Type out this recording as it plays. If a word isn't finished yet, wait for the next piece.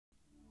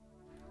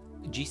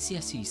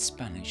GCSE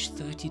Spanish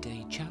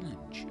 30-day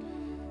challenge.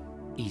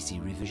 Easy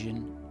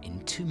revision in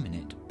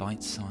 2-minute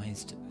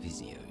bite-sized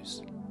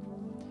videos.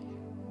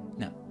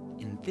 Now,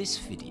 in this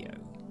video,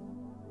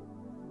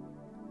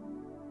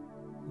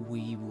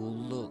 we will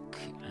look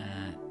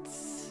at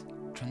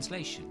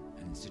translation,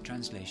 and it's a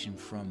translation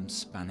from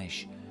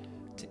Spanish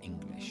to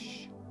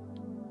English.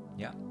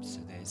 Yeah,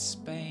 so there's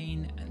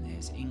Spain and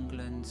there's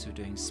England, so we're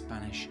doing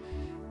Spanish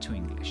to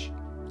English.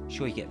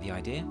 Sure you get the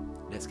idea?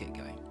 Let's get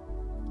going.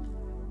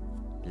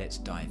 Let's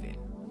dive in.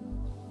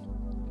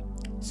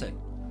 So,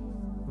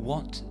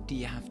 what do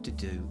you have to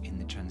do in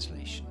the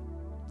translation?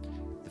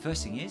 The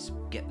first thing is,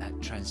 get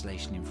that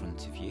translation in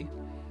front of you.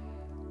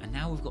 And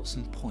now we've got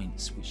some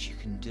points which you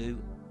can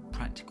do,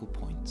 practical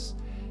points.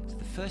 So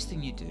the first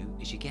thing you do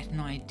is you get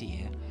an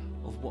idea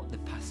of what the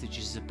passage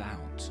is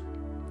about.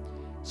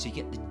 So you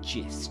get the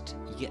gist,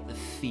 you get the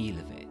feel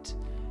of it.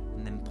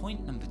 And then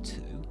point number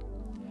 2,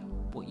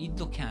 what you'd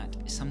look at,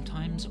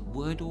 sometimes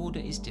word order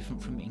is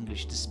different from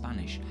English to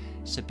Spanish,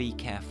 so be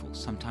careful.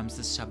 Sometimes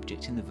the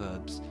subject and the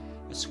verbs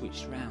are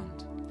switched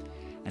around.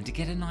 And to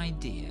get an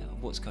idea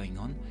of what's going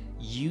on,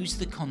 use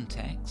the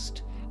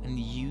context and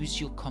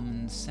use your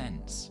common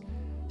sense.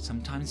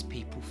 Sometimes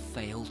people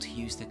fail to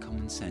use their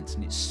common sense,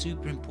 and it's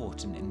super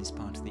important in this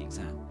part of the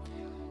exam.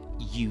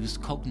 Use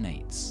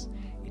cognates.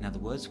 In other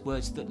words,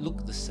 words that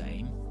look the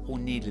same or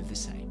nearly the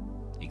same.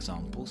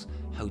 Examples,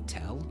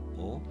 hotel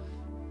or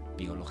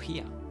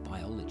biología,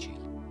 biology.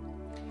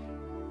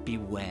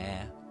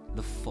 Beware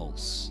the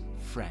false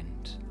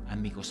friend,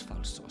 amigos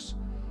falsos.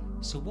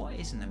 So what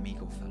is an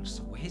amigo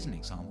falso? Well, here's an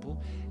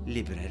example,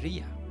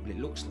 librería. What it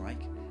looks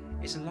like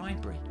is a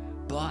library.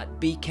 But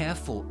be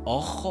careful,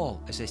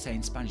 ojo, as they say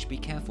in Spanish, be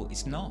careful,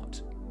 it's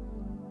not.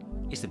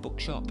 It's the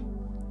bookshop.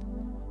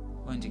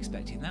 Weren't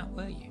expecting that,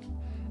 were you?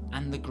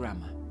 And the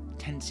grammar,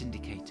 tense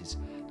indicators.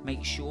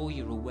 Make sure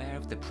you're aware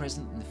of the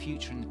present and the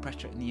future and the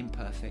preterite and the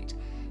imperfect,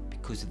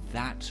 because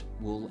that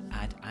will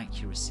add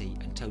accuracy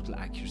and total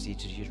accuracy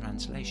to your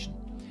translation.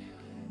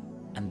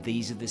 And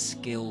these are the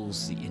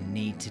skills that you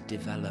need to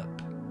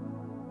develop.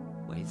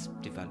 Well, he's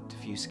developed a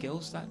few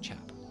skills, that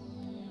chap.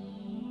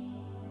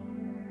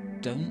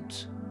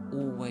 Don't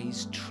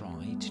always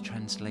try to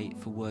translate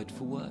for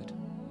word.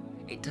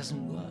 It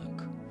doesn't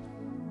work.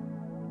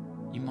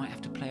 You might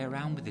have to play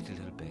around with it a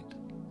little bit.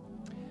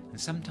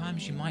 And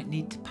sometimes you might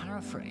need to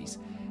paraphrase.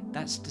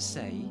 That's to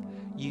say,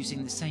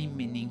 using the same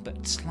meaning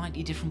but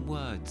slightly different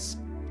words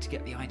to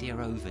get the idea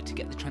over, to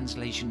get the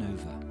translation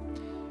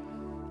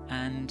over.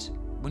 And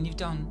when you've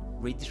done,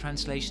 read the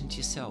translation to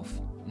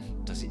yourself.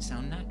 Does it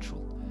sound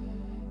natural?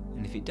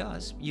 And if it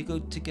does, you're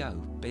good to go.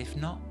 But if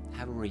not,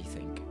 have a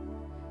rethink.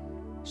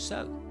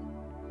 So,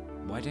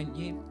 why don't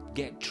you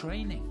get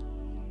training?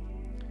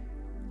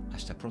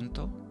 Hasta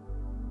pronto,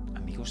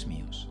 amigos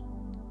míos.